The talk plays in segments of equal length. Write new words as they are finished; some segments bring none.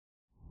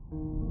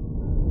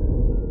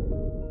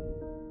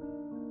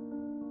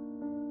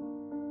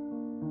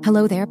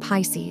Hello there,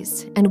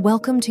 Pisces, and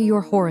welcome to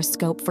your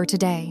horoscope for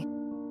today,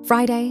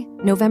 Friday,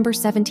 November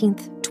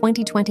 17th,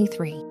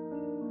 2023.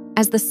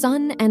 As the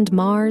Sun and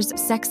Mars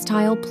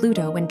sextile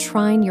Pluto and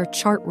trine your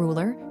chart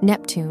ruler,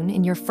 Neptune,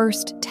 in your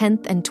 1st,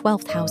 10th, and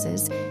 12th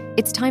houses,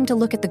 it's time to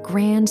look at the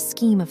grand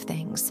scheme of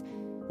things.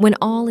 When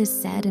all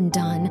is said and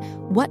done,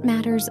 what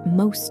matters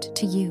most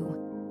to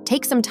you?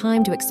 Take some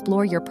time to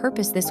explore your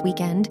purpose this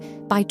weekend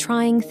by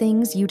trying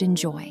things you'd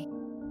enjoy.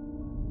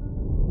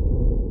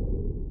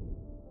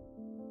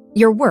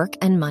 Your work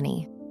and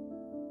money.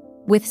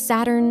 With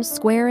Saturn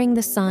squaring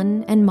the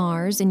Sun and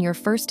Mars in your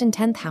 1st and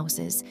 10th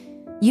houses,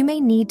 you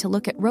may need to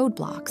look at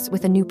roadblocks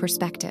with a new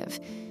perspective.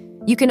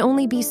 You can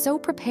only be so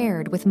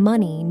prepared with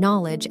money,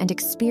 knowledge, and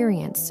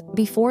experience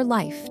before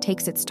life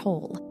takes its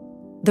toll.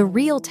 The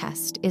real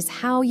test is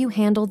how you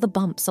handle the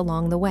bumps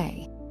along the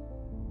way.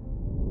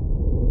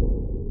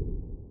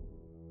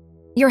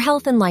 Your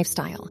health and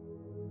lifestyle.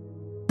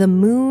 The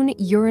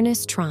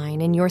Moon-Uranus trine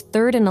in your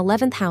 3rd and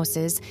 11th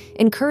houses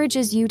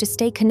encourages you to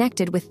stay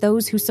connected with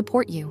those who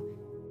support you.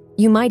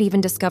 You might even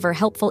discover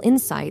helpful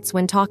insights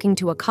when talking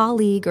to a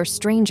colleague or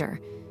stranger.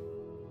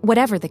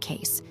 Whatever the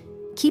case,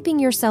 keeping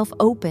yourself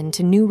open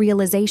to new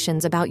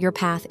realizations about your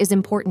path is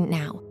important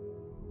now.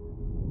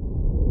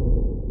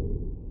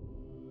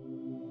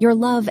 Your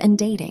love and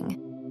dating.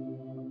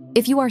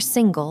 If you are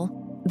single,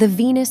 the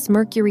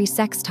Venus-Mercury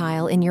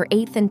sextile in your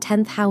 8th and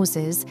 10th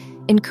houses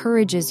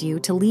encourages you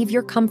to leave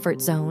your comfort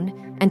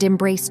zone and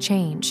embrace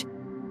change.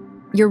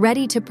 You're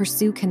ready to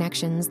pursue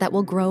connections that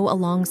will grow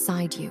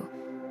alongside you.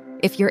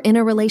 If you're in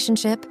a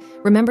relationship,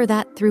 remember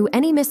that through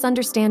any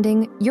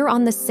misunderstanding, you're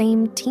on the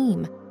same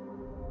team.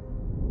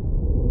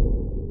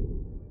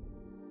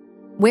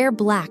 Wear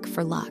black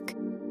for luck.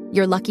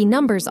 Your lucky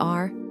numbers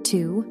are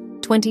 2,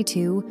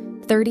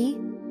 22, 30,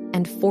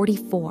 and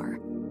 44.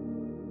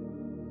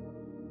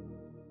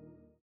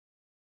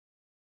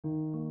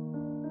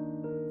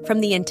 From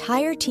the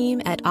entire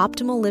team at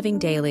Optimal Living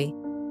Daily,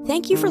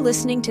 thank you for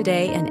listening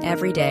today and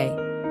every day.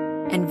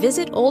 And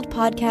visit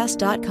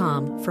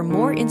oldpodcast.com for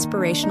more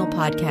inspirational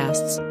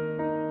podcasts.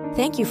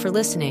 Thank you for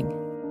listening.